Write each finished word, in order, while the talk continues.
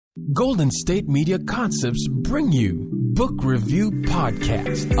Golden State Media Concepts bring you Book Review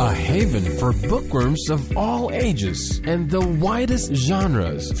Podcast, a haven for bookworms of all ages and the widest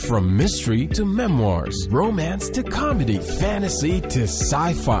genres, from mystery to memoirs, romance to comedy, fantasy to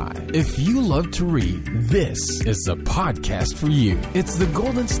sci-fi. If you love to read, this is the podcast for you. It's the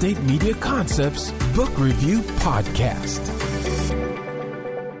Golden State Media Concepts Book Review Podcast.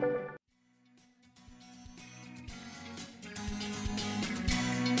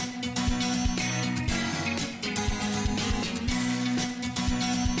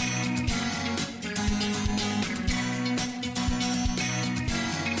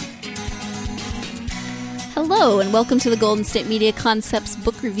 Hello, and welcome to the Golden State Media Concepts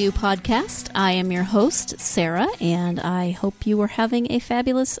Book Review Podcast. I am your host, Sarah, and I hope you are having a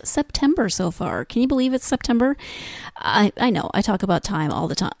fabulous September so far. Can you believe it's September? I know, I talk about time all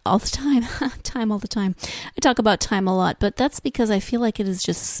the time. I talk about time a lot, but that's because I feel like it is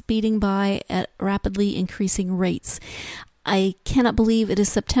just speeding by at rapidly increasing rates. I cannot believe it is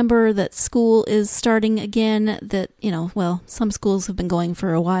September, that school is starting again, that, some schools have been going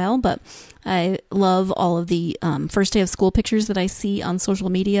for a while, but I love all of the first day of school pictures that I see on social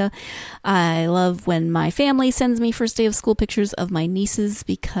media. I love when my family sends me first day of school pictures of my nieces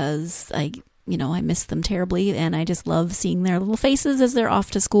because I miss them terribly, and I just love seeing their little faces as they're off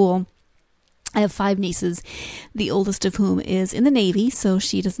to school. I have 5 nieces, the oldest of whom is in the Navy, so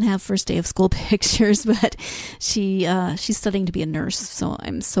she doesn't have first day of school pictures, but she's studying to be a nurse, so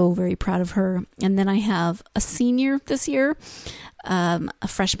I'm so very proud of her. And then I have a senior this year, a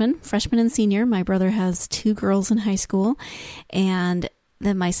freshman and senior. My brother has 2 girls in high school, and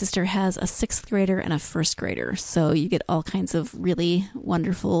then my sister has a 6th grader and a 1st grader. So you get all kinds of really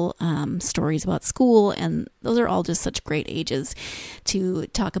wonderful stories about school, and those are all just such great ages to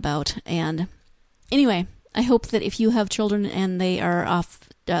talk about. And anyway, I hope that if you have children and they are off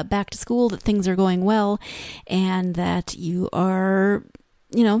back to school, that things are going well and that you are,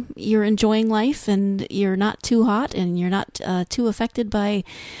 you're enjoying life and you're not too hot and you're not too affected by,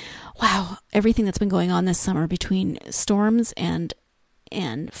 everything that's been going on this summer between storms and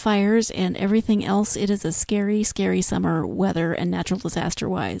fires and everything else. It is a scary, scary summer weather and natural disaster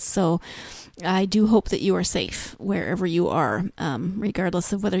wise. So I do hope that you are safe wherever you are,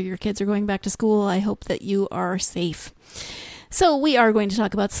 regardless of whether your kids are going back to school. I hope that you are safe. So we are going to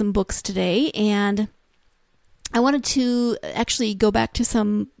talk about some books today, and I wanted to actually go back to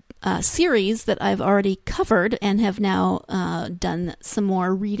some series that I've already covered and have now done some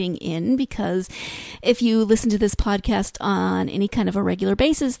more reading in, because if you listen to this podcast on any kind of a regular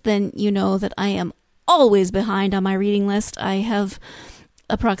basis, then you know that I am always behind on my reading list. I have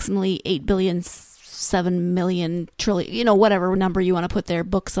approximately 8 billion, 7 million, trillion, whatever number you want to put there,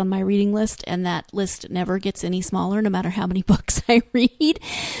 books on my reading list, and that list never gets any smaller no matter how many books I read.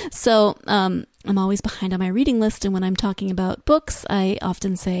 So I'm always behind on my reading list, and when I'm talking about books, I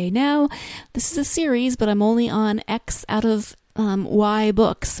often say, now, this is a series, but I'm only on X out of Y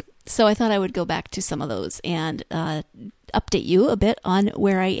books. So I thought I would go back to some of those and update you a bit on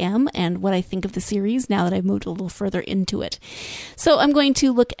where I am and what I think of the series now that I've moved a little further into it. So I'm going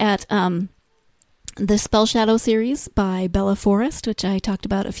to look at the Spellshadow series by Bella Forrest, which I talked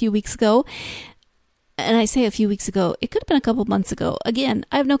about a few weeks ago. And I say a few weeks ago, it could have been a couple months ago. Again,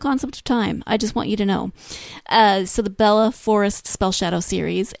 I have no concept of time. I just want you to know. So the Bella Forrest Spellshadow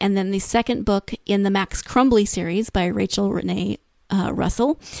series, and then the second book in the Max Crumbly series by Rachel Renee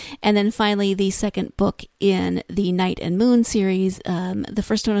Russell, and then finally the second book in the Night and Moon series. The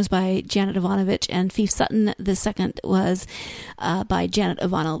first one was by Janet Evanovich and Fief Sutton. The second was by Janet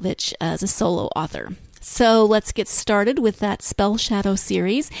Evanovich as a solo author. So let's get started with that Spellshadow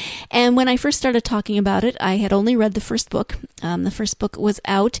series. And when I first started talking about it, I had only read the first book. The first book was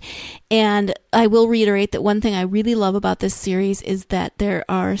out, and I will reiterate that one thing I really love about this series is that there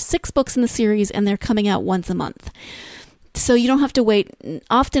are 6 books in the series, and they're coming out once a month. So you don't have to wait.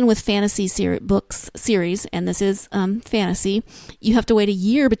 Often with fantasy books series, and this is fantasy, you have to wait a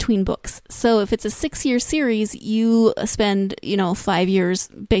year between books. So if it's a 6-year series, you spend 5 years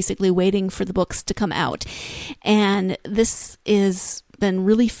basically waiting for the books to come out. And this has been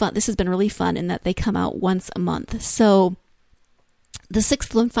really fun. This has been really fun in that they come out once a month. So the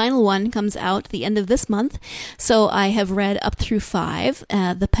 6th and final one comes out the end of this month, so I have read up through 5,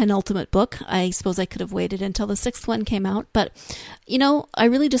 the penultimate book. I suppose I could have waited until the 6th one came out, but, I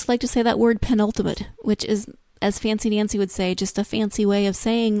really just like to say that word penultimate, which is, as Fancy Nancy would say, just a fancy way of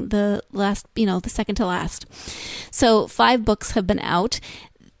saying the last, the second to last. So 5 books have been out.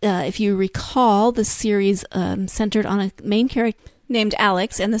 If you recall, the series centered on a main named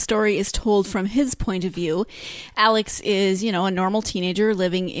Alex, and the story is told from his point of view. Alex is, a normal teenager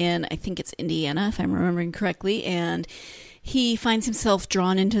living in, I think it's Indiana, if I'm remembering correctly, and he finds himself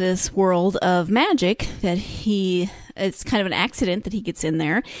drawn into this world of magic that it's kind of an accident that he gets in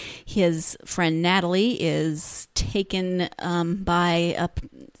there. His friend Natalie is taken by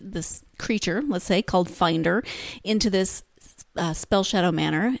this creature, let's say, called Finder, into this Spellshadow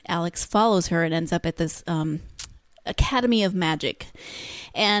Manor. Alex follows her and ends up at this Academy of Magic.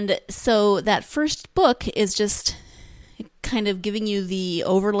 And so that first book is just kind of giving you the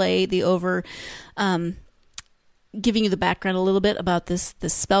overlay, giving you the background a little bit about this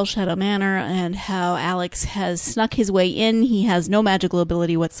Spellshadow Manor and how Alex has snuck his way in. He has no magical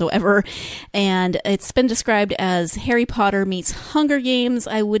ability whatsoever, and it's been described as Harry Potter meets Hunger Games.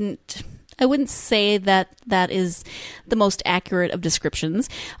 I wouldn't say that is the most accurate of descriptions,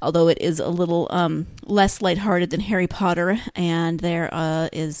 although it is a little less lighthearted than Harry Potter, and there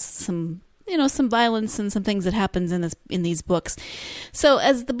is some violence and some things that happens in these books. So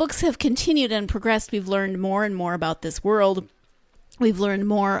as the books have continued and progressed, we've learned more and more about this world. We've learned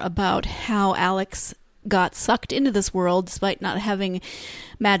more about how Alex got sucked into this world despite not having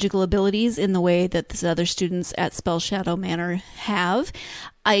magical abilities in the way that the other students at Spellshadow Manor have.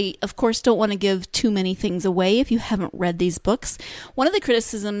 I, of course, don't want to give too many things away if you haven't read these books. One of the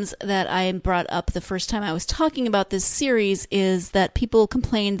criticisms that I brought up the first time I was talking about this series is that people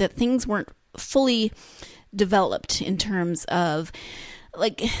complained that things weren't fully developed in terms of,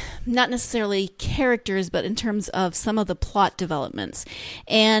 not necessarily characters, but in terms of some of the plot developments.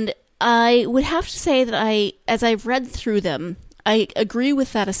 And I would have to say that as I've read through them, I agree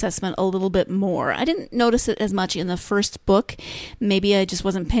with that assessment a little bit more. I didn't notice it as much in the first book. Maybe I just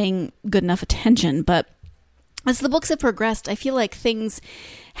wasn't paying good enough attention. But as the books have progressed, I feel like things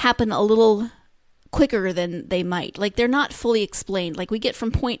happen a little quicker than they might. They're not fully explained. We get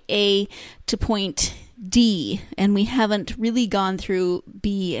from point A to point D, and we haven't really gone through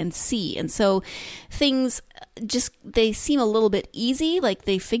B and C. And so things they seem a little bit easy.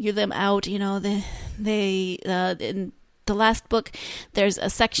 They figure them out, in the last book, there's a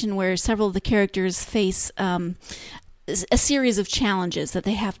section where several of the characters face a series of challenges that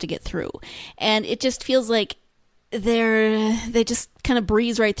they have to get through. And it just feels like they just kind of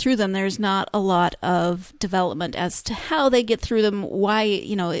breeze right through them. There's not a lot of development as to how they get through them, why,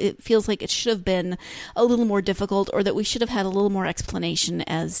 it feels like it should have been a little more difficult, or that we should have had a little more explanation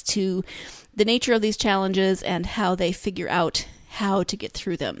as to the nature of these challenges and how they figure out how to get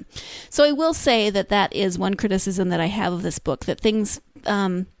through them. So I will say that is one criticism that I have of this book, that things,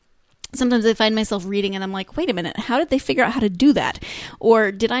 sometimes I find myself reading and I'm like, wait a minute, how did they figure out how to do that?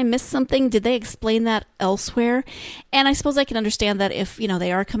 Or did I miss something? Did they explain that elsewhere? And I suppose I can understand that if,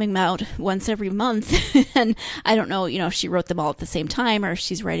 they are coming out once every month, and I don't know, if she wrote them all at the same time or if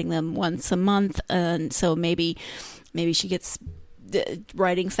she's writing them once a month, and so maybe she gets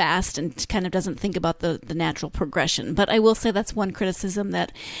writing fast and kind of doesn't think about the natural progression. But I will say that's one criticism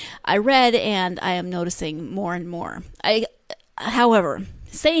that I read and I am noticing more and more. However,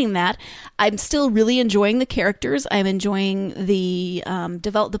 saying that, I'm still really enjoying the characters. I'm enjoying the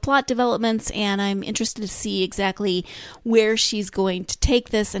plot developments, and I'm interested to see exactly where she's going to take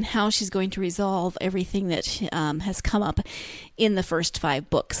this and how she's going to resolve everything that has come up in the first 5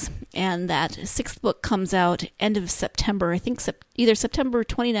 books. And that 6th book comes out end of September. I think either September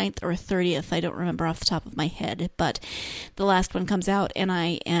 29th or 30th. I don't remember off the top of my head, but the last one comes out, and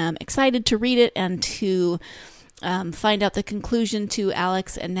I am excited to read it and to find out the conclusion to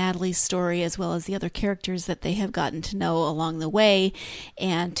Alex and Natalie's story, as well as the other characters that they have gotten to know along the way,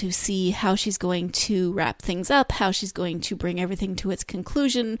 and to see how she's going to wrap things up, how she's going to bring everything to its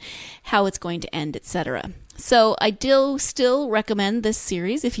conclusion, how it's going to end, etc. So I do still recommend this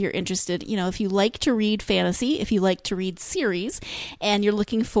series if you're interested. If you like to read fantasy, if you like to read series, and you're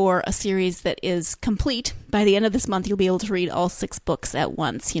looking for a series that is complete, by the end of this month, you'll be able to read all 6 books at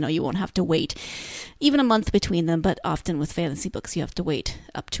once. You won't have to wait even a month between them, but often with fantasy books, you have to wait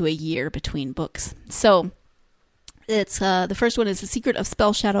up to a year between books. So it's the first one is The Secret of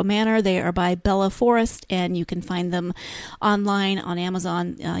Spellshadow Manor. They are by Bella Forrest, and you can find them online on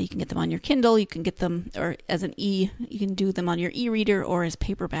Amazon. You can get them on your Kindle. You can get them or you can do them on your e-reader or as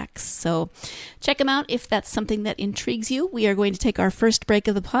paperbacks. So check them out if that's something that intrigues you. We are going to take our first break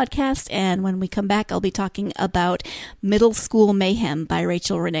of the podcast, and when we come back, I'll be talking about School Mayhem by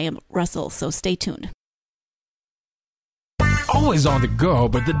Rachel Renee Russell. So stay tuned. always on the go,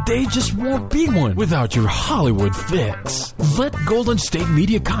 but the day just won't be one without your Hollywood fix. Let Golden State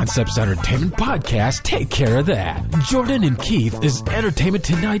Media Concepts Entertainment Podcast take care of that. Jordan and Keith is Entertainment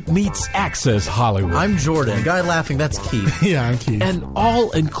Tonight meets Access Hollywood. I'm Jordan. The guy laughing, that's Keith. Yeah, I'm Keith. An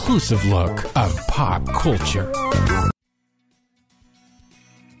all-inclusive look of pop culture.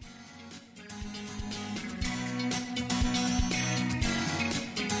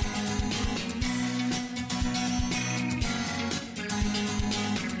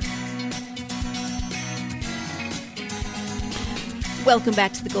 Welcome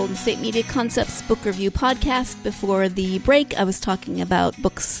back to the Golden State Media Concepts Book Review Podcast. Before the break, I was talking about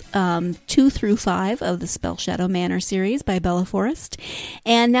books 2 through 5 of the Spellshadow Manor Series by Bella Forrest.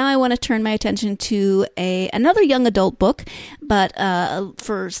 And now I want to turn my attention to another young adult book, but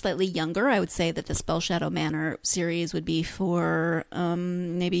for slightly younger. I would say that the Spellshadow Manor Series would be for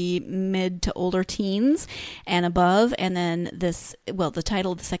maybe mid to older teens and above. And then the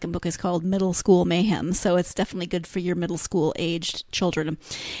title of the second book is called School Mayhem. So it's definitely good for your middle school aged children.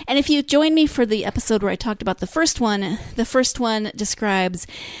 And if you join me for the episode where I talked about the first one describes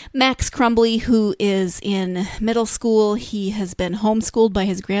Max Crumbly, who is in middle school. He has been homeschooled by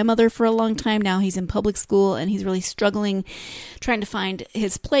his grandmother for a long time. Now he's in public school and he's really struggling, trying to find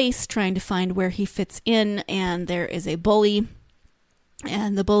his place, trying to find where he fits in. And there is a bully,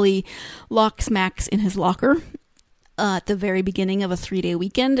 and the bully locks Max in his locker. At the very beginning of a 3-day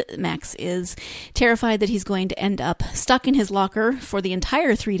weekend. Max is terrified that he's going to end up stuck in his locker for the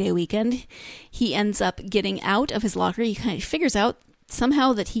entire 3-day weekend. He ends up getting out of his locker. He kind of figures out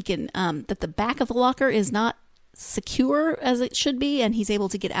somehow that he can, that the back of the locker is not secure as it should be, and he's able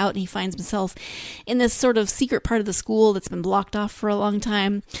to get out, and he finds himself in this sort of secret part of the school that's been blocked off for a long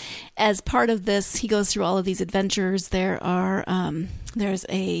time. As part of this, he goes through all of these adventures. There's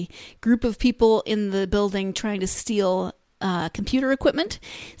a group of people in the building trying to steal computer equipment,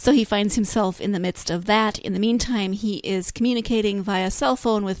 so he finds himself in the midst of that. In the meantime, he is communicating via cell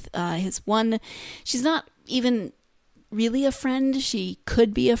phone with his one. She's not even really a friend. She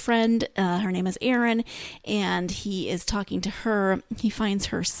could be a friend. Her name is Erin, and he is talking to her. He finds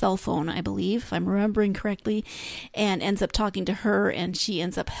her cell phone, I believe, if I'm remembering correctly, and ends up talking to her, and she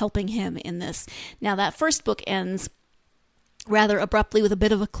ends up helping him in this. Now, that first book ends rather abruptly with a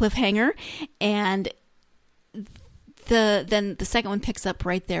bit of a cliffhanger, and then the second one picks up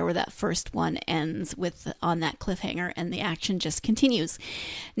right there where that first one ends on that cliffhanger, and the action just continues.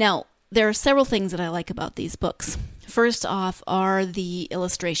 Now, there are several things that I like about these books. First off are the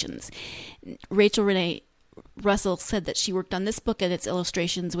illustrations. Rachel Renee Russell said that she worked on this book and its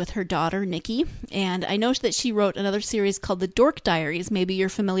illustrations with her daughter, Nikki. And I know that she wrote another series called The Dork Diaries. Maybe you're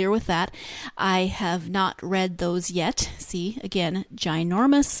familiar with that. I have not read those yet. See, again,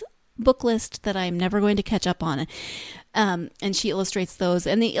 ginormous book list that I'm never going to catch up on. And she illustrates those.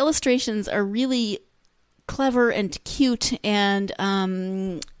 And the illustrations are really clever and cute and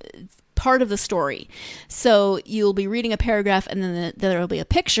part of the story. So you'll be reading a paragraph, and then there will be a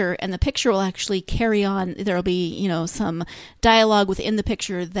picture, and the picture will actually carry on. There will be, some dialogue within the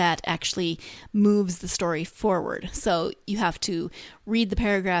picture that actually moves the story forward. So you have to read the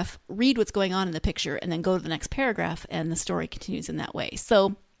paragraph, read what's going on in the picture, and then go to the next paragraph, and the story continues in that way.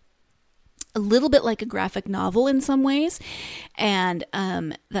 So a little bit like a graphic novel in some ways, and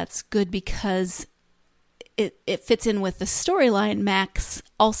that's good because it fits in with the storyline. Max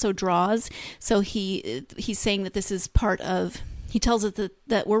also draws, so he's saying that this is part of. He tells us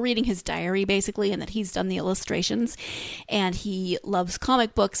that we're reading his diary basically, and that he's done the illustrations, and he loves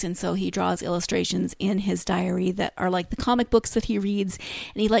comic books, and so he draws illustrations in his diary that are like the comic books that he reads,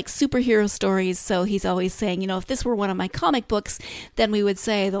 and he likes superhero stories. So he's always saying, if this were one of my comic books, then we would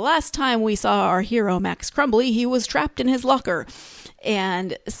say the last time we saw our hero Max Crumbly, he was trapped in his locker.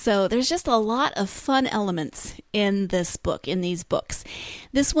 And so there's just a lot of fun elements in this book, in these books.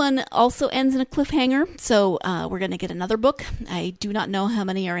 This one also ends in a cliffhanger, so we're going to get another book. I do not know how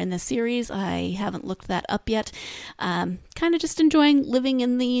many are in this series. I haven't looked that up yet. Kind of just enjoying living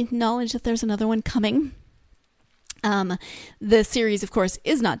in the knowledge that there's another one coming. The series, of course,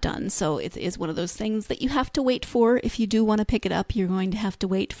 is not done, so it is one of those things that you have to wait for. If you do want to pick it up, you're going to have to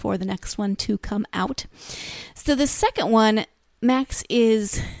wait for the next one to come out. So the second one, Max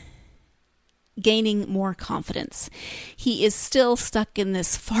is gaining more confidence. He is still stuck in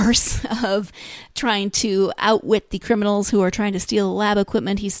this farce of trying to outwit the criminals who are trying to steal lab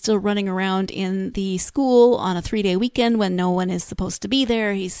equipment. He's still running around in the school on a 3-day weekend when no one is supposed to be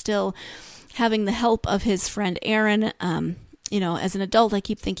there. He's still having the help of his friend Erin. As an adult, I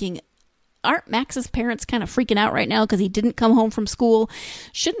keep thinking, aren't Max's parents kind of freaking out right now because he didn't come home from school?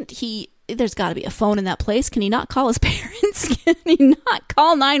 Shouldn't he there's got to be a phone in that place. Can he not call his parents? Can he not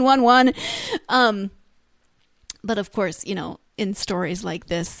call 911? But of course, in stories like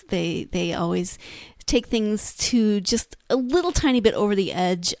this, they always take things to just a little tiny bit over the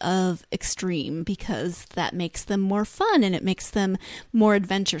edge of extreme, because that makes them more fun and it makes them more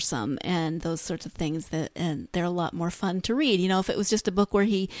adventuresome and those sorts of things, and they're a lot more fun to read. If it was just a book where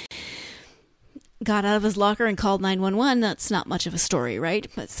he got out of his locker and called 911, that's not much of a story, right?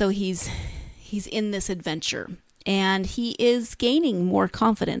 But so he's in this adventure, and he is gaining more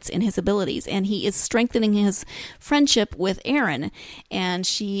confidence in his abilities, and he is strengthening his friendship with Erin, and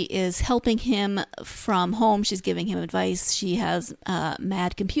she is helping him from home. She's giving him advice. She has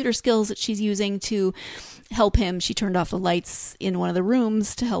mad computer skills that she's using to help him. She turned off the lights in one of the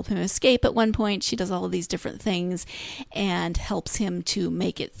rooms to help him escape at one point. She does all of these different things and helps him to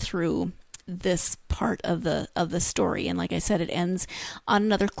make it through this part of the story. And like I said, it ends on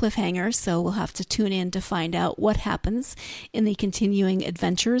another cliffhanger, so we'll have to tune in to find out what happens in the continuing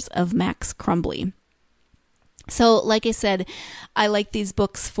adventures of Max Crumbly. So like I said, I like these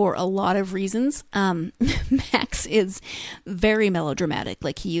books for a lot of reasons. Max is very melodramatic.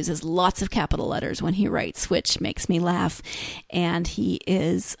 Like, he uses lots of capital letters when he writes, which makes me laugh. And he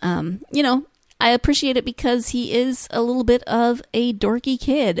is, I appreciate it because he is a little bit of a dorky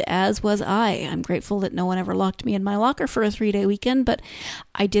kid, as was I. I'm grateful that no one ever locked me in my locker for a 3-day weekend, but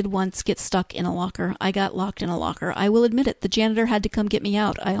I did once get stuck in a locker. I got locked in a locker. I will admit it. The janitor had to come get me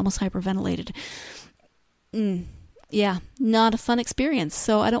out. I almost hyperventilated. Yeah, not a fun experience.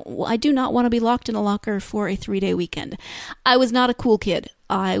 So I do not want to be locked in a locker for a 3-day weekend. I was not a cool kid.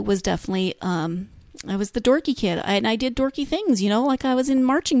 I was definitely, I was the dorky kid, and I did dorky things, like I was in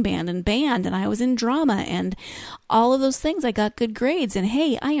marching band, and I was in drama, and all of those things. I got good grades, and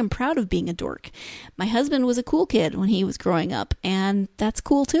hey, I am proud of being a dork. My husband was a cool kid when he was growing up, and that's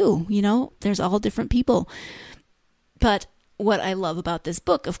cool too. There's all different people. But what I love about this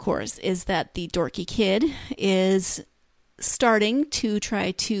book, of course, is that the dorky kid is starting to try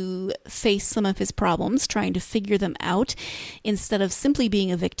to face some of his problems, trying to figure them out, instead of simply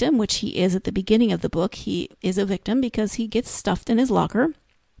being a victim, which he is at the beginning of the book. He is a victim because he gets stuffed in his locker.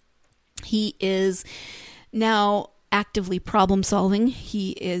 He is now actively problem solving.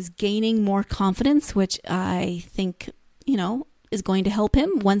 He is gaining more confidence, which I think, is going to help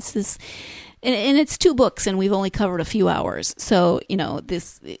him once this. And it's 2 books, and we've only covered a few hours. So,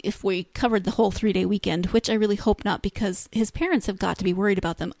 if we covered the whole 3-day weekend, which I really hope not, because his parents have got to be worried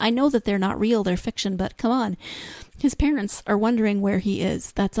about them. I know that they're not real, they're fiction, but come on. His parents are wondering where he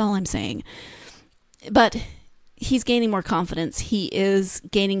is. That's all I'm saying. But he's gaining more confidence. He is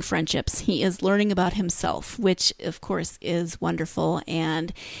gaining friendships. He is learning about himself, which, of course, is wonderful.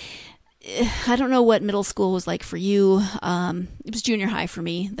 And I don't know what middle school was like for you. It was junior high for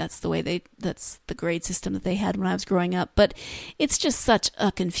me. That's the grade system that they had when I was growing up. But it's just such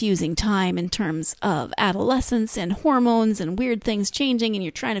a confusing time in terms of adolescence and hormones and weird things changing, and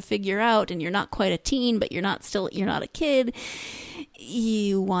you're trying to figure out, and you're not quite a teen, but you're not a kid.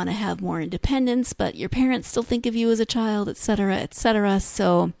 You want to have more independence, but your parents still think of you as a child, etc., etc.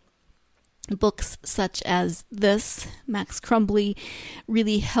 So books such as this, Max Crumbly,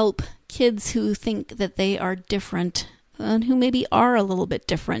 really help kids who think that they are different, and who maybe are a little bit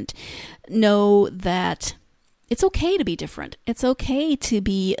different, know that it's okay to be different. It's okay to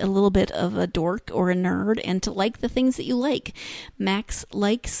be a little bit of a dork or a nerd and to like the things that you like. Max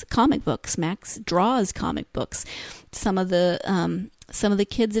likes comic books. Max draws comic books. Some of the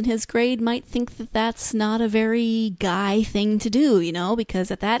kids in his grade might think that that's not a very guy thing to do,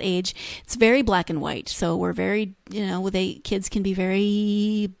 because at that age, it's very black and white. So we're very, kids can be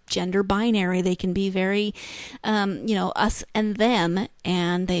very gender binary. They can be very, us and them,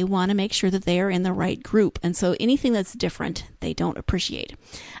 and they want to make sure that they are in the right group. And so anything that's different, they don't appreciate.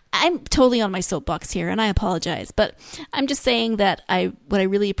 I'm totally on my soapbox here, and I apologize, but I'm just saying that what I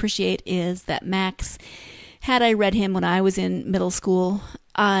really appreciate is that Max, had I read him when I was in middle school,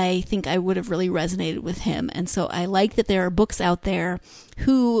 I think I would have really resonated with him. And so I like that there are books out there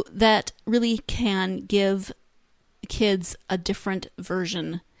that really can give kids a different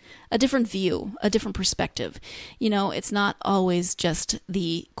version, a different view, a different perspective. It's not always just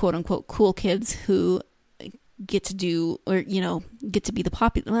the quote unquote cool kids who get to do, or, get to be the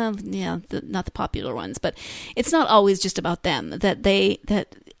popular, not the popular ones, but it's not always just about them,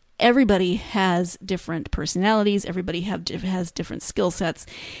 that everybody has different personalities. Everybody has different skill sets.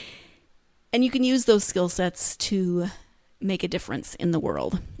 And you can use those skill sets to make a difference in the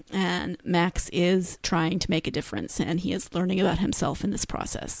world. And Max is trying to make a difference, and he is learning about himself in this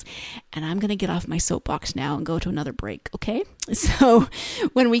process. And I'm going to get off my soapbox now and go to another break, okay? So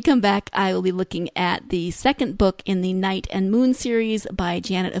when we come back, I will be looking at the second book in the Night and Moon series by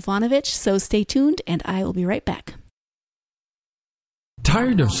Janet Evanovich. So stay tuned, and I will be right back.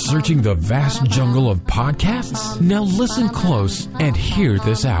 Tired of searching the vast jungle of podcasts? Now listen close and hear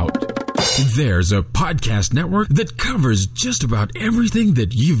this out. There's a podcast network that covers just about everything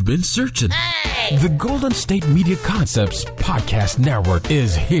that you've been searching. Hey! The Golden State Media Concepts Podcast Network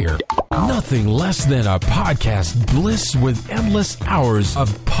is here. Nothing less than a podcast bliss with endless hours of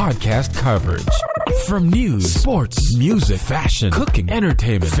podcast coverage. From news, sports, music, fashion, cooking,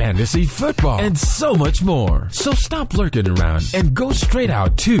 entertainment, fantasy, football, and so much more. So stop lurking around and go straight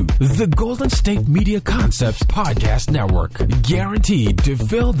out to the Golden State Media Concepts Podcast Network. Guaranteed to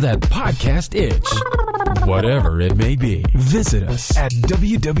fill that podcast itch. Whatever it may be. Visit us at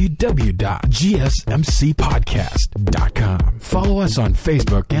www.gsmcpodcast.com. Follow us on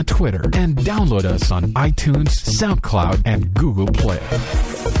Facebook and Twitter, and download us on iTunes, SoundCloud, and Google Play.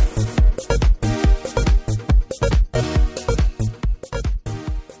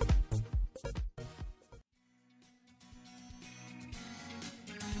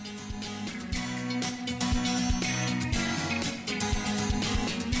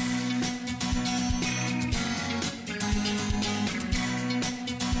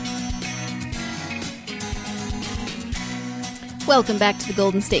 Welcome back to the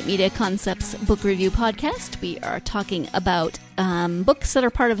Golden State Media Concepts Book Review Podcast. We are talking about books that are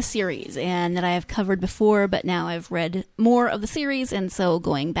part of a series and that I have covered before, but now I've read more of the series, and so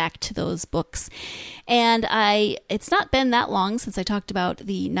going back to those books. And it's not been that long since I talked about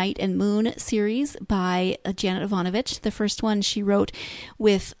the Night and Moon series by Janet Evanovich. The first one she wrote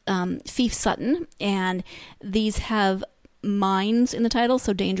with Fief Sutton, and these have minds in the title,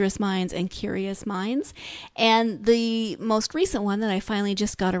 so Dangerous Minds and Curious Minds. And the most recent one that I finally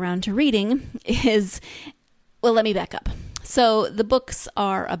just got around to reading is, well, let me back up. So the books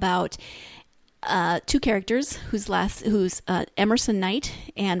are about two characters who's Emerson Knight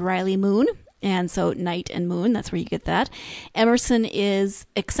and Riley Moon. And so Night and Moon, that's where you get that. Emerson is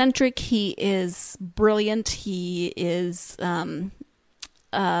eccentric. He is brilliant. He is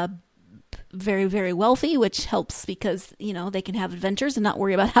very, very wealthy, which helps because, they can have adventures and not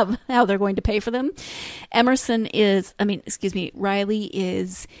worry about how they're going to pay for them. Riley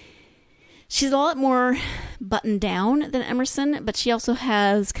is, she's a lot more buttoned down than Emerson, but she also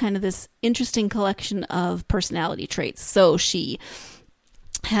has kind of this interesting collection of personality traits. So she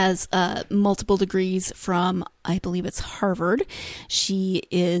has multiple degrees from, I believe it's Harvard. She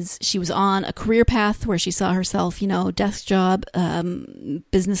was on a career path where she saw herself, desk job,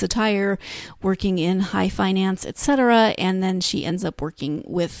 business attire, working in high finance, etc. And then she ends up working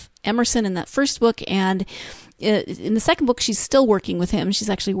with Emerson in that first book, and in the second book, she's still working with him. She's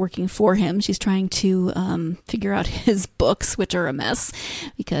actually working for him. She's trying to figure out his books, which are a mess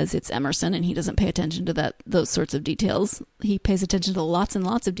because it's Emerson and he doesn't pay attention to those sorts of details. He pays attention to lots and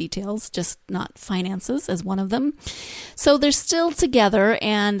lots of details, just not finances as one of them. So they're still together,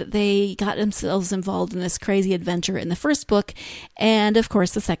 and they got themselves involved in this crazy adventure in the first book. And of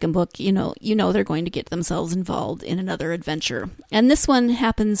course, the second book, they're going to get themselves involved in another adventure. And this one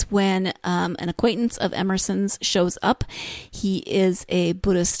happens when an acquaintance of Emerson's shows up. He is a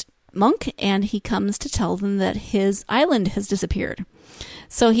Buddhist monk, and he comes to tell them that his island has disappeared.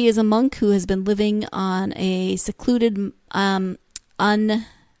 So he is a monk who has been living on a secluded, why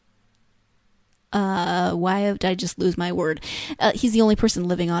did I just lose my word? He's the only person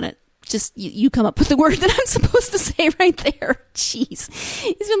living on it. Just, you come up with the word that I'm supposed to say right there. Jeez.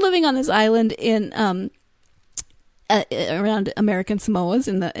 He's been living on this island in, around American Samoas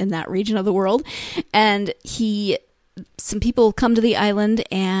in that region of the world, and some people come to the island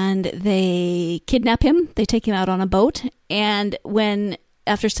and they kidnap him. They take him out on a boat, and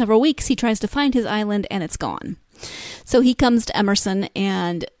after several weeks he tries to find his island and it's gone. So he comes to Emerson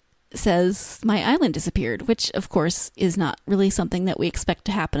and says, my island disappeared, which of course is not really something that we expect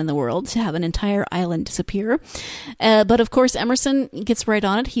to happen in the world, to have an entire island disappear. But of course Emerson gets right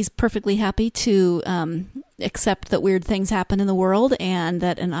on it. He's perfectly happy to accept that weird things happen in the world and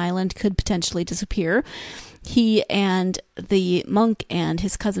that an island could potentially disappear. He and the monk and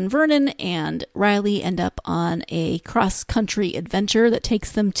his cousin Vernon and Riley end up on a cross-country adventure that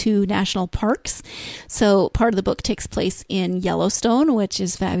takes them to national parks. So part of the book takes place in Yellowstone, which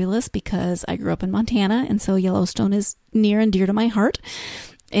is fabulous because I grew up in Montana, and so Yellowstone is near and dear to my heart.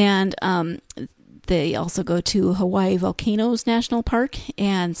 And they also go to Hawaii Volcanoes National Park,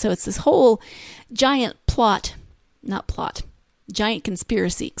 and so it's this whole giant giant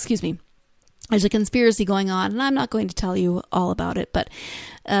conspiracy. Excuse me. There's a conspiracy going on, and I'm not going to tell you all about it, but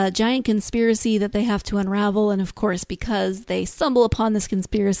a giant conspiracy that they have to unravel. And of course, because they stumble upon this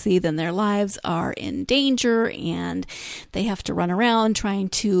conspiracy, then their lives are in danger, and they have to run around trying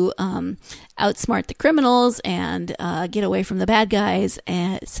to outsmart the criminals and get away from the bad guys,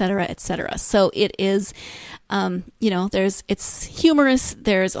 et cetera, et cetera. So it is, it's humorous.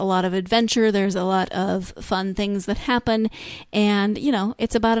 There's a lot of adventure. There's a lot of fun things that happen. And,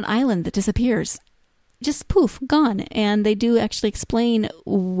 it's about an island that disappears. Just poof, gone. And they do actually explain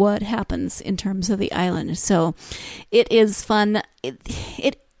what happens in terms of the island. So it is fun.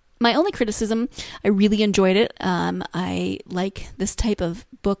 My only criticism, I really enjoyed it. I like this type of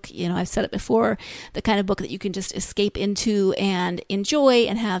book. I've said it before, the kind of book that you can just escape into and enjoy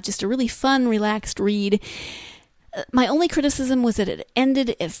and have just a really fun, relaxed read. My only criticism was that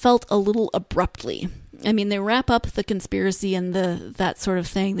it felt a little abruptly. I mean, they wrap up the conspiracy and that sort of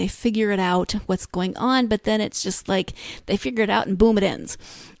thing. They figure it out, what's going on, but then it's just like they figure it out and boom, it ends.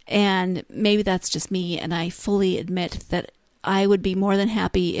 And maybe that's just me, and I fully admit that I would be more than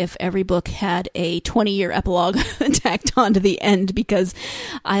happy if every book had a 20-year epilogue tacked on to the end, because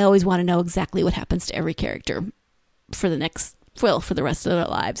I always want to know exactly what happens to every character for the rest of their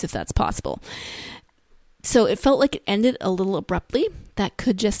lives, if that's possible. So it felt like it ended a little abruptly. That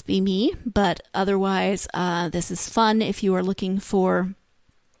could just be me, but otherwise, this is fun. If you are looking for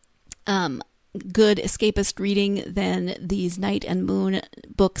good escapist reading, then these Night and Moon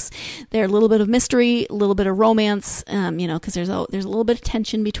books, they're a little bit of mystery, a little bit of romance, because there's a little bit of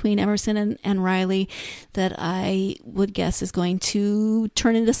tension between Emerson and Riley that I would guess is going to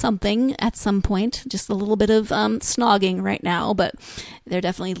turn into something at some point. Just a little bit of snogging right now, but they're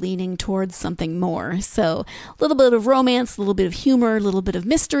definitely leaning towards something more. So a little bit of romance, a little bit of humor, a little bit of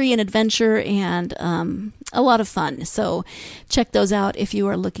mystery and adventure, and a lot of fun. So check those out if you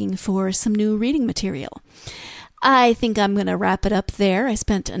are looking for some new reading material. I think I'm going to wrap it up there. I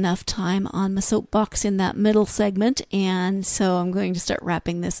spent enough time on my soapbox in that middle segment, and so I'm going to start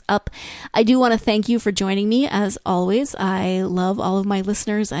wrapping this up. I do want to thank you for joining me, as always. I love all of my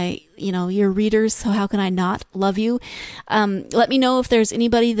listeners. You're readers, so how can I not love you? Let me know if there's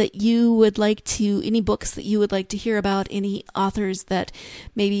anybody that you would like to, any books that you would like to hear about, any authors that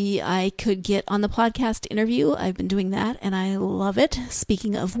maybe I could get on the podcast interview. I've been doing that, and I love it.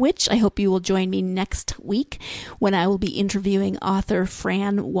 Speaking of which, I hope you will join me next week when I will be interviewing author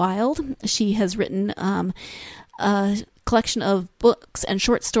Fran Wild. She has written a collection of books and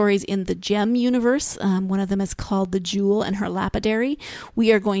short stories in the Gem universe. One of them is called The Jewel and Her Lapidary.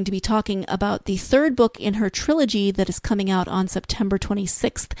 We are going to be talking about the third book in her trilogy that is coming out on September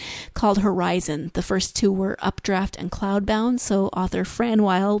 26th, called Horizon. The first two were Updraft and Cloudbound, so author Fran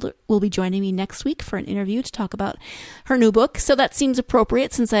Wild will be joining me next week for an interview to talk about her new book. So that seems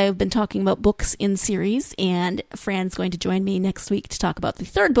appropriate since I have been talking about books in series, and Fran's going to join me next week to talk about the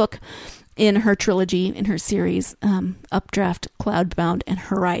third book in her trilogy, in her series, Updraft, Cloudbound, and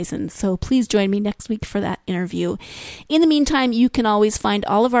Horizon. So please join me next week for that interview. In the meantime, you can always find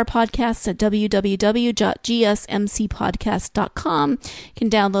all of our podcasts at www.gsmcpodcast.com. You can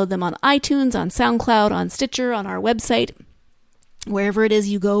download them on iTunes, on SoundCloud, on Stitcher, on our website, wherever it is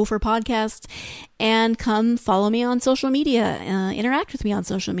you go for podcasts, and come follow me on social media, interact with me on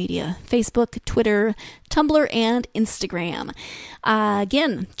social media, Facebook, Twitter, Tumblr, and Instagram.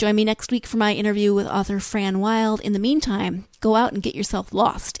 Again, join me next week for my interview with author Fran Wild. In the meantime, go out and get yourself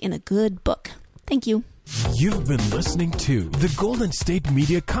lost in a good book. Thank you. You've been listening to the Golden State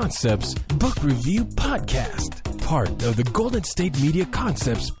Media Concepts Book Review Podcast, part of the Golden State Media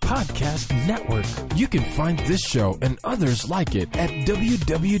Concepts Podcast Network. You can find this show and others like it at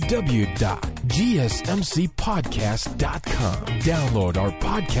www.gsmcpodcast.com. Download our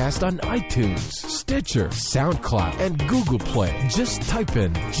podcast on iTunes, Stitcher, SoundCloud, and Google Play. Just type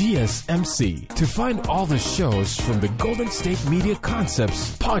in GSMC to find all the shows from the Golden State Media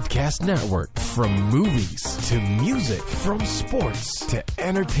Concepts Podcast Network, from movies to music, from sports to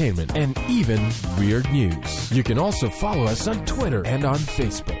entertainment, and even weird news. You can also follow us on Twitter and on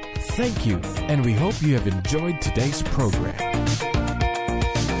Facebook. Thank you, and we hope you have enjoyed today's program.